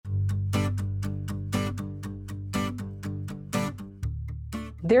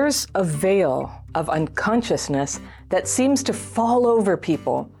There's a veil of unconsciousness that seems to fall over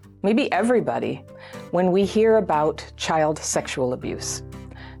people, maybe everybody, when we hear about child sexual abuse.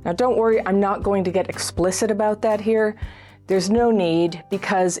 Now don't worry, I'm not going to get explicit about that here. There's no need,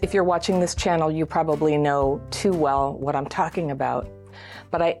 because if you're watching this channel, you probably know too well what I'm talking about.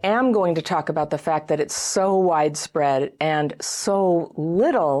 But I am going to talk about the fact that it's so widespread and so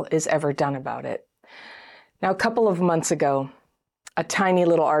little is ever done about it. Now, a couple of months ago, a tiny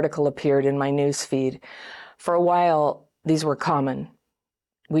little article appeared in my news feed. For a while, these were common.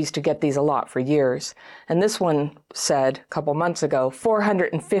 We used to get these a lot for years. And this one said, a couple months ago,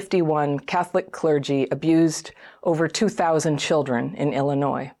 451 Catholic clergy abused over 2,000 children in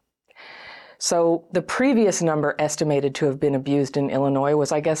Illinois. So the previous number estimated to have been abused in Illinois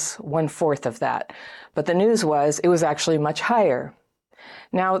was, I guess, 1/4 of that. But the news was, it was actually much higher.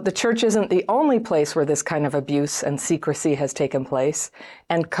 Now, the church isn't the only place where this kind of abuse and secrecy has taken place,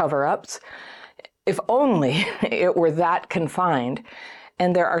 and cover-ups. If only it were that confined.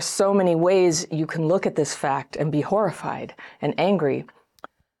 And there are so many ways you can look at this fact and be horrified and angry.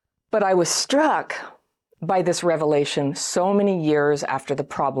 But I was struck by this revelation so many years after the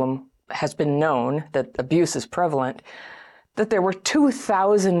problem has been known, that abuse is prevalent, that there were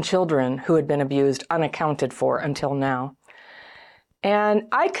 2,000 children who had been abused unaccounted for until now. And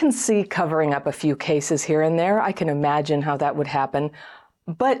I can see covering up a few cases here and there. I can imagine how that would happen.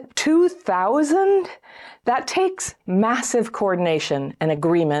 But 2,000? That takes massive coordination and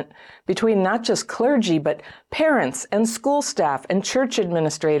agreement between not just clergy, but parents and school staff and church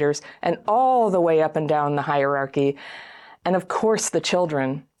administrators and all the way up and down the hierarchy. And of course, the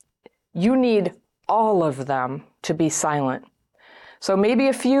children. You need all of them to be silent. So maybe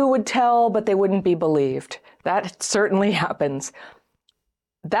a few would tell, but they wouldn't be believed. That certainly happens.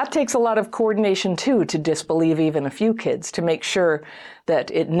 That takes a lot of coordination too, to disbelieve even a few kids, to make sure that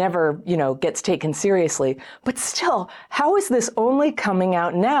it never, gets taken seriously. But still, how is this only coming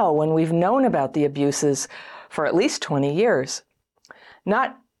out now when we've known about the abuses for at least 20 years?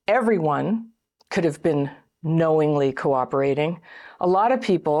 Not everyone could have been knowingly cooperating. A lot of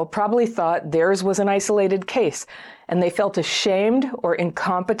people probably thought theirs was an isolated case, and they felt ashamed or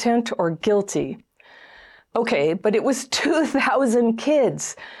incompetent or guilty. Okay, but it was 2,000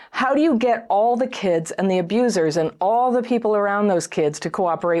 kids. How do you get all the kids and the abusers and all the people around those kids to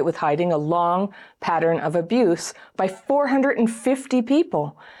cooperate with hiding a long pattern of abuse by 450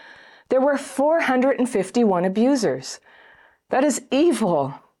 people? There were 451 abusers. That is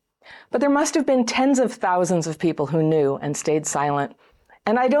evil. But there must have been tens of thousands of people who knew and stayed silent.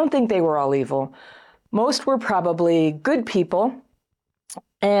 And I don't think they were all evil. Most were probably good people.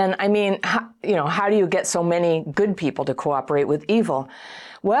 And I mean, how do you get so many good people to cooperate with evil?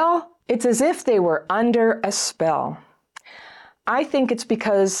 Well, it's as if they were under a spell. I think it's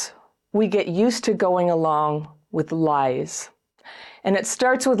because we get used to going along with lies. And it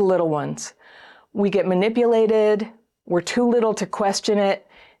starts with little ones. We get manipulated. We're too little to question it,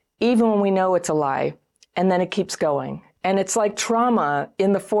 even when we know it's a lie. And then it keeps going. And it's like trauma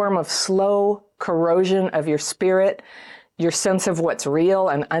in the form of slow corrosion of your spirit, your sense of what's real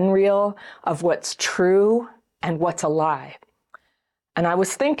and unreal, of what's true and what's a lie. And I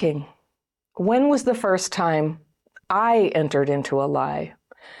was thinking, when was the first time I entered into a lie?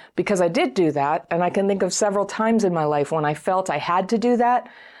 Because I did do that, and I can think of several times in my life when I felt I had to do that.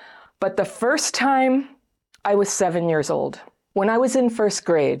 But the first time, I was 7 years old. When I was in first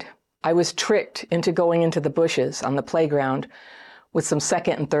grade, I was tricked into going into the bushes on the playground with some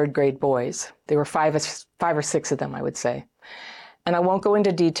second and third grade boys. There were five or six of them, I would say. And I won't go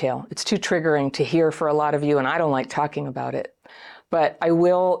into detail. It's too triggering to hear for a lot of you, and I don't like talking about it. But I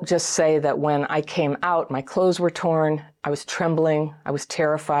will just say that when I came out, my clothes were torn, I was trembling, I was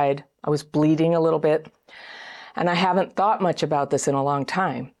terrified, I was bleeding a little bit. And I haven't thought much about this in a long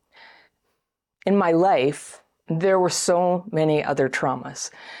time. In my life, there were so many other traumas,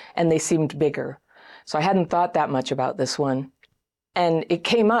 and they seemed bigger. So I hadn't thought that much about this one. And it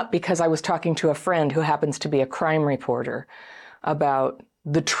came up because I was talking to a friend who happens to be a crime reporter about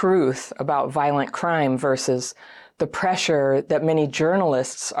the truth about violent crime versus the pressure that many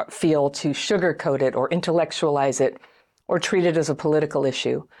journalists feel to sugarcoat it or intellectualize it or treat it as a political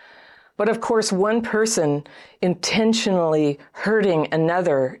issue. But of course, one person intentionally hurting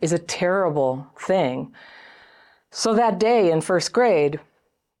another is a terrible thing. So that day in first grade,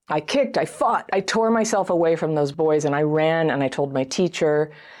 I kicked, I fought, I tore myself away from those boys, and I ran and I told my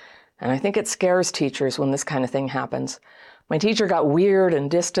teacher, and I think it scares teachers when this kind of thing happens. My teacher got weird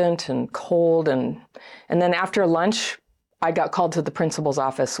and distant and cold, and then after lunch, I got called to the principal's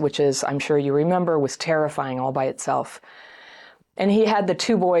office, which is, I'm sure you remember, was terrifying all by itself. And he had the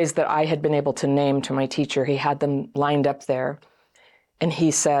two boys that I had been able to name to my teacher. He had them lined up there. And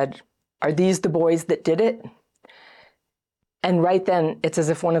he said, "Are these the boys that did it?" And right then, it's as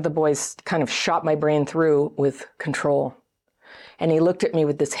if one of the boys kind of shot my brain through with control. And he looked at me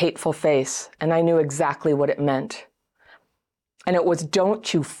with this hateful face, and I knew exactly what it meant. And it was,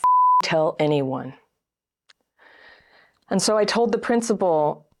 "Don't you tell anyone." And so I told the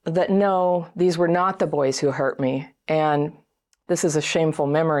principal that no, these were not the boys who hurt me. And this is a shameful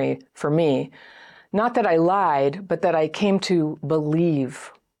memory for me. Not that I lied, but that I came to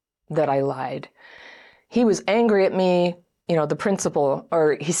believe that I lied. He was angry at me, the principal,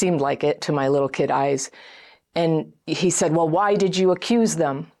 or he seemed like it to my little kid eyes. And he said, "Well, why did you accuse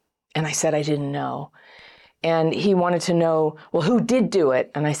them?" And I said, "I didn't know." And he wanted to know, "Well, who did do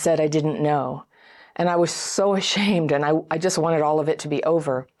it?" And I said, "I didn't know." And I was so ashamed, and I just wanted all of it to be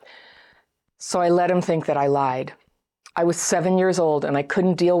over. So I let him think that I lied. I was 7 years old, and I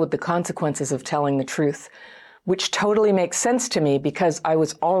couldn't deal with the consequences of telling the truth, which totally makes sense to me because I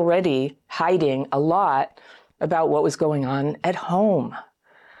was already hiding a lot about what was going on at home.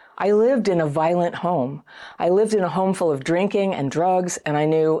 I lived in a violent home. I lived in a home full of drinking and drugs, and I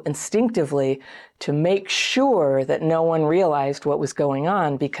knew instinctively to make sure that no one realized what was going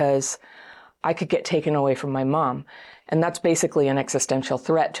on because I could get taken away from my mom. And that's basically an existential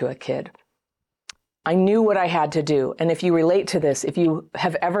threat to a kid. I knew what I had to do. And if you relate to this, if you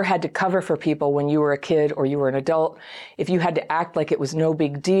have ever had to cover for people when you were a kid or you were an adult, if you had to act like it was no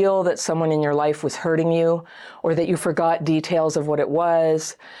big deal that someone in your life was hurting you, or that you forgot details of what it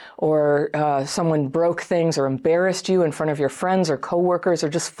was, or someone broke things or embarrassed you in front of your friends or coworkers, or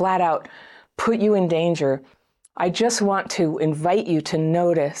just flat out put you in danger, I just want to invite you to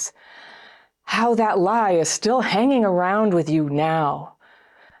notice how that lie is still hanging around with you now.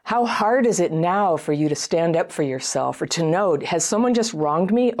 How hard is it now for you to stand up for yourself or to know, has someone just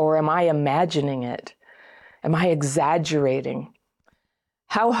wronged me or am I imagining it? Am I exaggerating?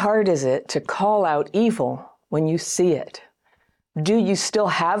 How hard is it to call out evil when you see it? Do you still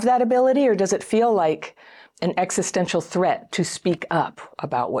have that ability, or does it feel like an existential threat to speak up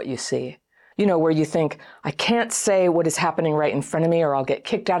about what you see? Where you think, I can't say what is happening right in front of me, or I'll get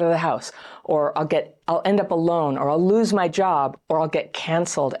kicked out of the house, or I'll end up alone, or I'll lose my job, or I'll get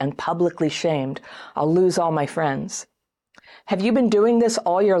canceled and publicly shamed. I'll lose all my friends. Have you been doing this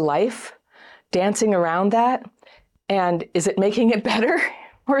all your life, dancing around that? And is it making it better,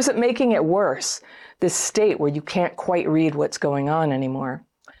 or is it making it worse? This state where you can't quite read what's going on anymore.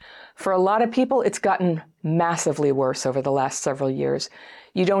 For a lot of people, it's gotten massively worse over the last several years.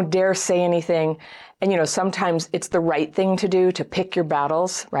 You don't dare say anything. And, sometimes it's the right thing to do, to pick your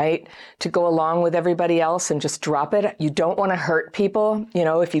battles, right? To go along with everybody else and just drop it. You don't want to hurt people,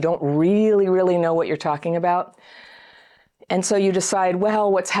 if you don't really, really know what you're talking about. And so you decide, well,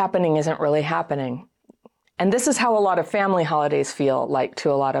 what's happening isn't really happening. And this is how a lot of family holidays feel like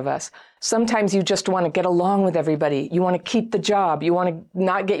to a lot of us. Sometimes you just want to get along with everybody. You want to keep the job. You want to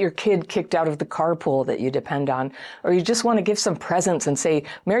not get your kid kicked out of the carpool that you depend on. Or you just want to give some presents and say,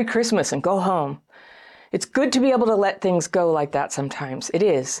 Merry Christmas, and go home. It's good to be able to let things go like that sometimes. It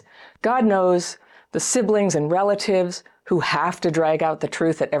is. God knows the siblings and relatives who have to drag out the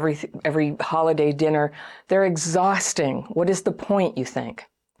truth at every holiday dinner, they're exhausting. What is the point, you think?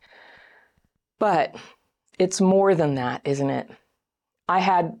 But it's more than that, isn't it? I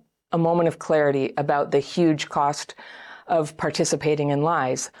had a moment of clarity about the huge cost of participating in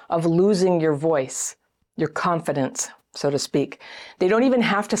lies, of losing your voice, your confidence, so to speak. They don't even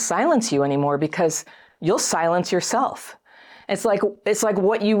have to silence you anymore because you'll silence yourself. It's like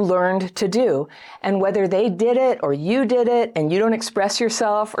what you learned to do. And whether they did it or you did it and you don't express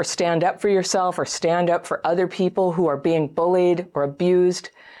yourself or stand up for yourself or stand up for other people who are being bullied or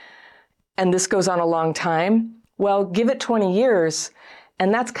abused, and this goes on a long time, well, give it 20 years,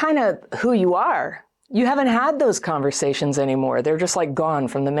 and that's kind of who you are. You haven't had those conversations anymore. They're just like gone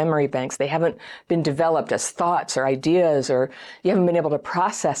from the memory banks. They haven't been developed as thoughts or ideas, or you haven't been able to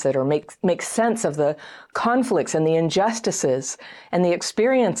process it or make sense of the conflicts and the injustices and the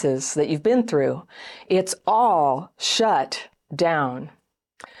experiences that you've been through. It's all shut down.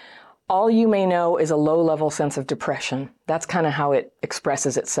 All you may know is a low-level sense of depression. That's kind of how it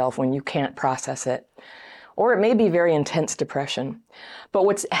expresses itself when you can't process it. Or it may be very intense depression. But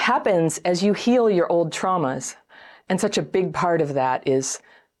what happens as you heal your old traumas, and such a big part of that is,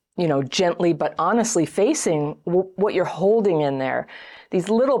 gently but honestly facing what you're holding in there, these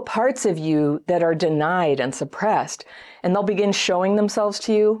little parts of you that are denied and suppressed, and they'll begin showing themselves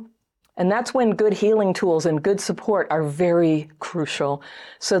to you. And that's when good healing tools and good support are very crucial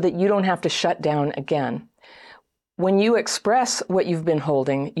so that you don't have to shut down again. When you express what you've been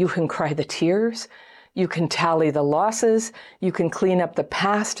holding, you can cry the tears, you can tally the losses, you can clean up the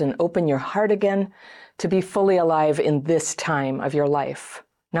past and open your heart again to be fully alive in this time of your life,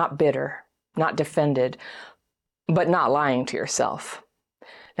 not bitter, not defended, but not lying to yourself.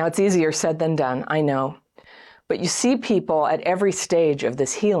 Now, it's easier said than done, I know. But you see people at every stage of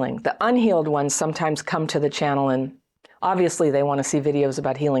this healing. The unhealed ones sometimes come to the channel and obviously they want to see videos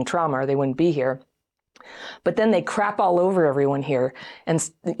about healing trauma or they wouldn't be here. But then they crap all over everyone here and,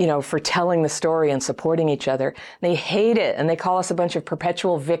 for telling the story and supporting each other. They hate it and they call us a bunch of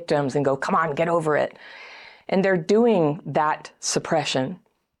perpetual victims and go, come on, get over it. And they're doing that suppression.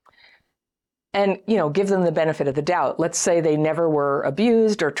 And, give them the benefit of the doubt. Let's say they never were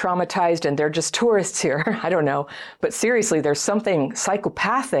abused or traumatized and they're just tourists here. I don't know. But seriously, there's something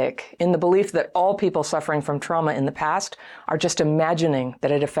psychopathic in the belief that all people suffering from trauma in the past are just imagining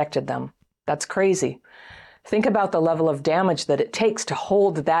that it affected them. That's crazy. Think about the level of damage that it takes to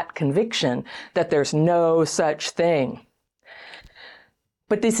hold that conviction that there's no such thing.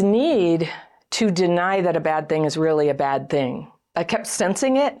 But this need to deny that a bad thing is really a bad thing. I kept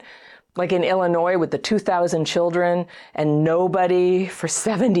sensing it. Like in Illinois with the 2,000 children and nobody for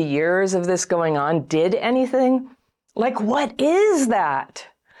 70 years of this going on did anything. Like, what is that?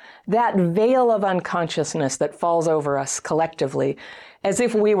 That veil of unconsciousness that falls over us collectively, as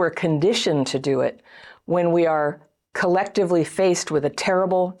if we were conditioned to do it when we are collectively faced with a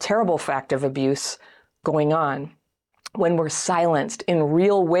terrible, terrible fact of abuse going on, when we're silenced in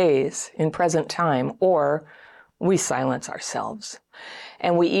real ways in present time, or we silence ourselves.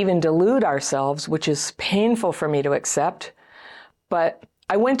 And we even delude ourselves, which is painful for me to accept. But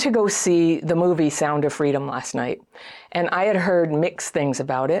I went to go see the movie Sound of Freedom last night, and I had heard mixed things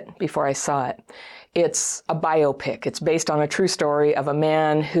about it before I saw it. It's a biopic. It's based on a true story of a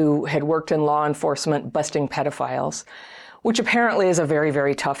man who had worked in law enforcement busting pedophiles, which apparently is a very,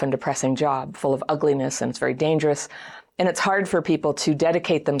 very tough and depressing job, full of ugliness, and it's very dangerous. And it's hard for people to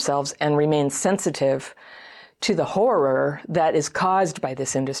dedicate themselves and remain sensitive to the horror that is caused by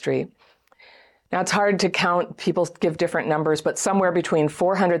this industry. Now, it's hard to count, people give different numbers, but somewhere between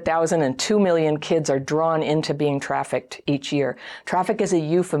 400,000 and 2 million kids are drawn into being trafficked each year. Traffic is a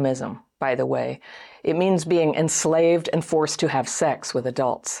euphemism, by the way. It means being enslaved and forced to have sex with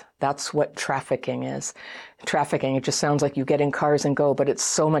adults. That's what trafficking is. Trafficking, it just sounds like you get in cars and go, but it's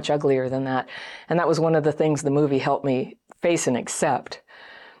so much uglier than that. And that was one of the things the movie helped me face and accept.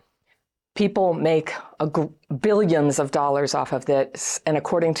 People make billions of dollars off of this, and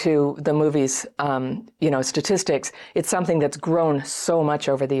according to the movie's, statistics, it's something that's grown so much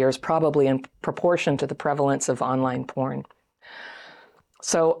over the years, probably in proportion to the prevalence of online porn.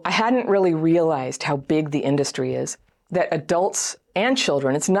 So I hadn't really realized how big the industry is, that adults and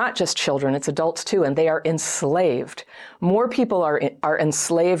children, it's not just children, it's adults too, and they are enslaved. More people are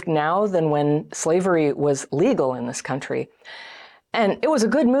enslaved now than when slavery was legal in this country. And it was a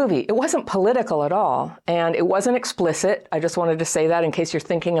good movie. It wasn't political at all, and it wasn't explicit. I just wanted to say that in case you're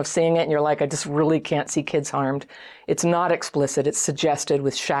thinking of seeing it and you're like, I just really can't see kids harmed. It's not explicit. It's suggested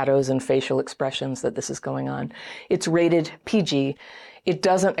with shadows and facial expressions that this is going on. It's rated PG. It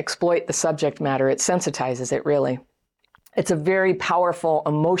doesn't exploit the subject matter. It sensitizes it, really. It's a very powerful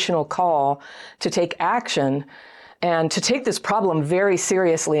emotional call to take action and to take this problem very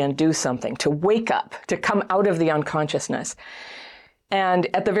seriously and do something, to wake up, to come out of the unconsciousness.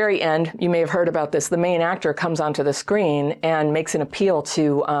 And at the very end, you may have heard about this, the main actor comes onto the screen and makes an appeal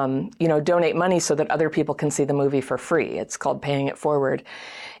to, donate money so that other people can see the movie for free. It's called Paying It Forward.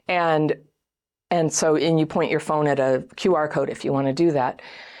 And you point your phone at a QR code if you want to do that.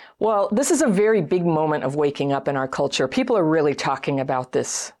 Well, this is a very big moment of waking up in our culture. People are really talking about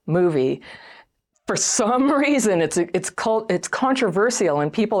this movie. For some reason, it's controversial,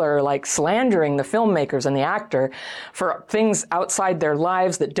 and people are like slandering the filmmakers and the actor for things outside their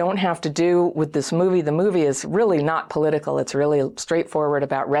lives that don't have to do with this movie. The movie is really not political. It's really straightforward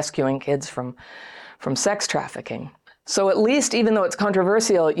about rescuing kids from sex trafficking. So at least, even though it's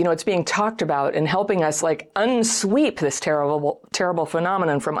controversial, it's being talked about and helping us like unsweep this terrible, terrible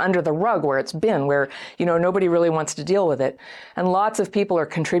phenomenon from under the rug where it's been, where, nobody really wants to deal with it. And lots of people are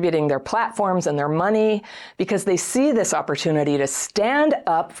contributing their platforms and their money because they see this opportunity to stand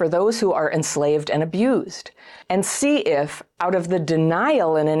up for those who are enslaved and abused and see if, out of the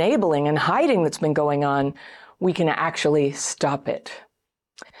denial and enabling and hiding that's been going on, we can actually stop it.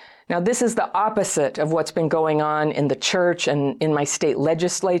 Now, this is the opposite of what's been going on in the church and in my state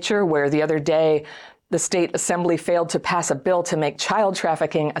legislature, where the other day, the state assembly failed to pass a bill to make child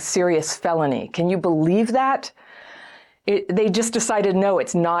trafficking a serious felony. Can you believe that? They just decided, no,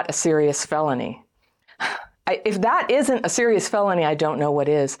 it's not a serious felony. If that isn't a serious felony, I don't know what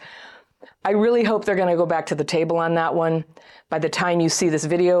is. I really hope they're going to go back to the table on that one. By the time you see this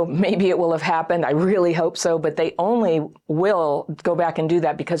video, maybe it will have happened. I really hope so, but they only will go back and do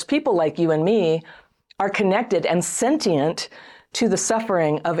that because people like you and me are connected and sentient to the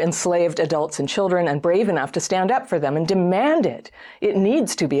suffering of enslaved adults and children and brave enough to stand up for them and demand it. It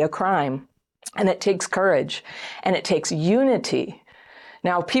needs to be a crime. And it takes courage and it takes unity.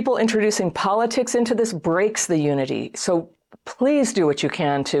 Now, people introducing politics into this breaks the unity. So please do what you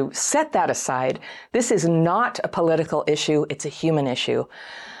can to set that aside. This is not a political issue. It's a human issue.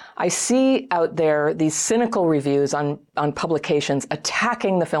 I see out there these cynical reviews on publications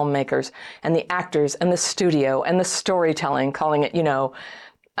attacking the filmmakers and the actors and the studio and the storytelling, calling it,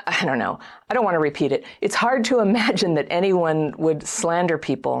 I don't know. I don't want to repeat it. It's hard to imagine that anyone would slander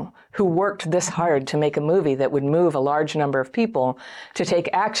people who worked this hard to make a movie that would move a large number of people to take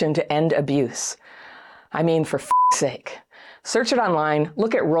action to end abuse. I mean, for f***'s sake. Search it online.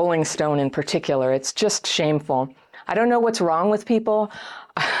 Look at Rolling Stone in particular. It's just shameful. I don't know what's wrong with people.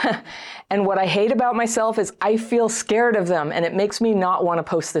 And what I hate about myself is I feel scared of them, and it makes me not want to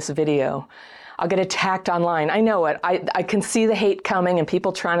post this video. I'll get attacked online. I know it. I can see the hate coming and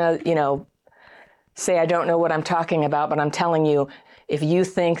people trying to, say I don't know what I'm talking about, but I'm telling you, if you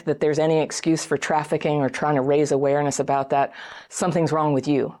think that there's any excuse for trafficking or trying to raise awareness about that, something's wrong with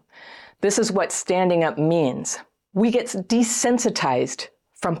you. This is what standing up means. We get desensitized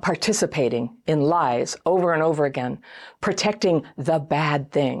from participating in lies over and over again, protecting the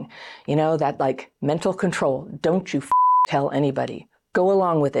bad thing. That like mental control. Don't you tell anybody. Go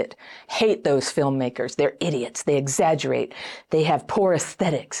along with it. Hate those filmmakers. They're idiots. They exaggerate. They have poor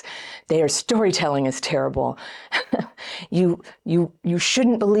aesthetics. Their storytelling is terrible. You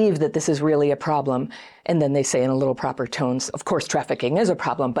shouldn't believe that this is really a problem. And then they say in a little proper tones, of course, trafficking is a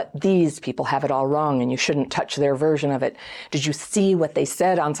problem, but these people have it all wrong and you shouldn't touch their version of it. Did you see what they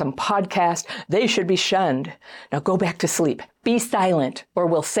said on some podcast? They should be shunned. Now go back to sleep. Be silent, or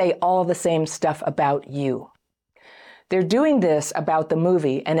we'll say all the same stuff about you. They're doing this about the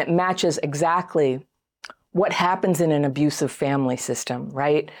movie, and it matches exactly what happens in an abusive family system,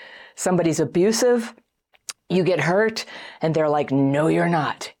 right? Somebody's abusive, you get hurt, and they're like, no, you're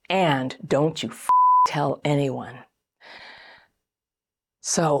not. And don't you tell anyone.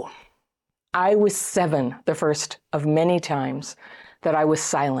 So I was 7, the first of many times that I was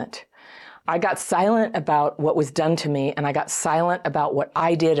silent. I got silent about what was done to me, and I got silent about what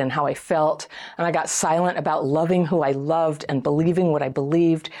I did and how I felt, and I got silent about loving who I loved and believing what I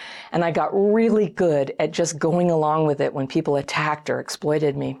believed, and I got really good at just going along with it when people attacked or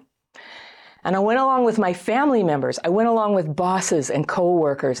exploited me. And I went along with my family members. I went along with bosses and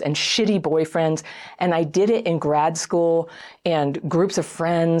coworkers and shitty boyfriends, and I did it in grad school and groups of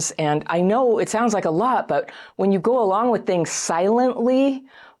friends, and I know it sounds like a lot, but when you go along with things silently,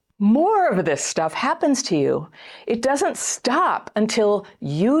 more of this stuff happens to you. It doesn't stop until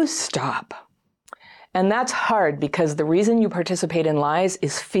you stop. And that's hard because the reason you participate in lies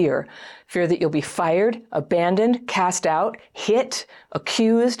is fear. Fear that you'll be fired, abandoned, cast out, hit,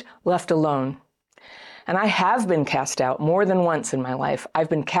 accused, left alone. And I have been cast out more than once in my life. I've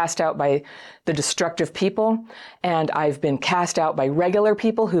been cast out by the destructive people, and I've been cast out by regular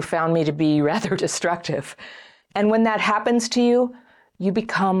people who found me to be rather destructive. And when that happens to you, you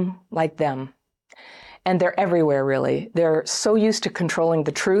become like them. And they're everywhere, really. They're so used to controlling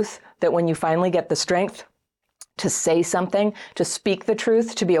the truth that when you finally get the strength to say something, to speak the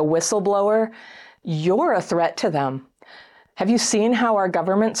truth, to be a whistleblower, you're a threat to them. Have you seen how our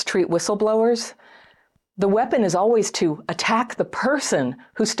governments treat whistleblowers? The weapon is always to attack the person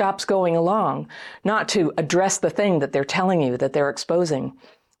who stops going along, not to address the thing that they're telling you, that they're exposing.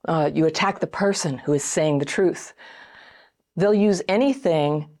 You attack the person who is saying the truth. They'll use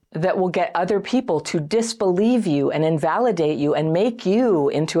anything that will get other people to disbelieve you and invalidate you and make you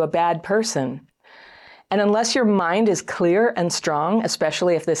into a bad person. And unless your mind is clear and strong,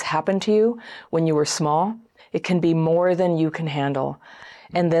 especially if this happened to you when you were small, it can be more than you can handle.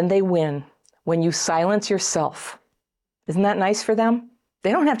 And then they win when you silence yourself. Isn't that nice for them?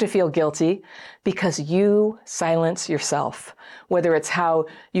 They don't have to feel guilty because you silence yourself, whether it's how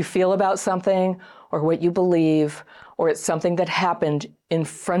you feel about something or what you believe, or it's something that happened in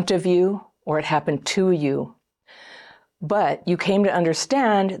front of you, or it happened to you. But you came to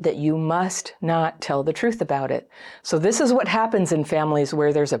understand that you must not tell the truth about it. So this is what happens in families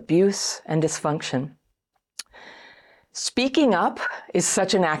where there's abuse and dysfunction. Speaking up is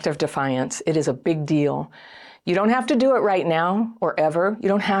such an act of defiance. It is a big deal. You don't have to do it right now or ever. You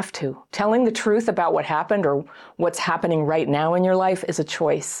don't have to. Telling the truth about what happened or what's happening right now in your life is a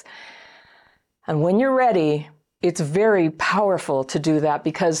choice. And when you're ready, it's very powerful to do that,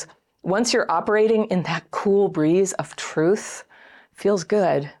 because once you're operating in that cool breeze of truth, it feels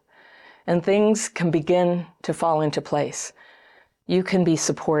good, and things can begin to fall into place. You can be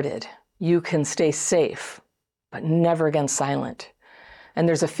supported. You can stay safe, but never again silent. And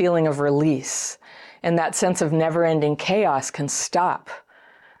there's a feeling of release, and that sense of never-ending chaos can stop.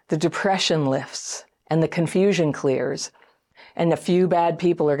 The depression lifts, and the confusion clears. And a few bad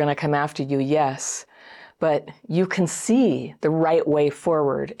people are going to come after you, yes, but you can see the right way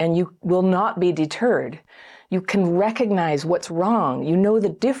forward, and you will not be deterred. You can recognize what's wrong. You know the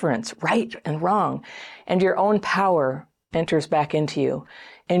difference, right and wrong, and your own power enters back into you,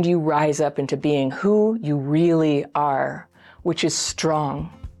 and you rise up into being who you really are, which is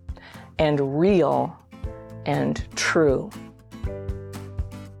strong and real and true.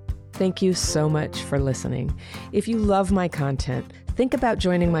 Thank you so much for listening. If you love my content, think about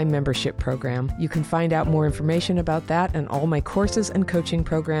joining my membership program. You can find out more information about that and all my courses and coaching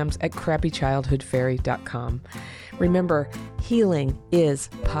programs at crappychildhoodfairy.com. Remember, healing is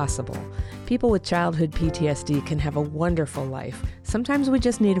possible. People with childhood PTSD can have a wonderful life. Sometimes we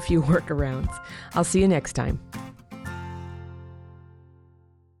just need a few workarounds. I'll see you next time.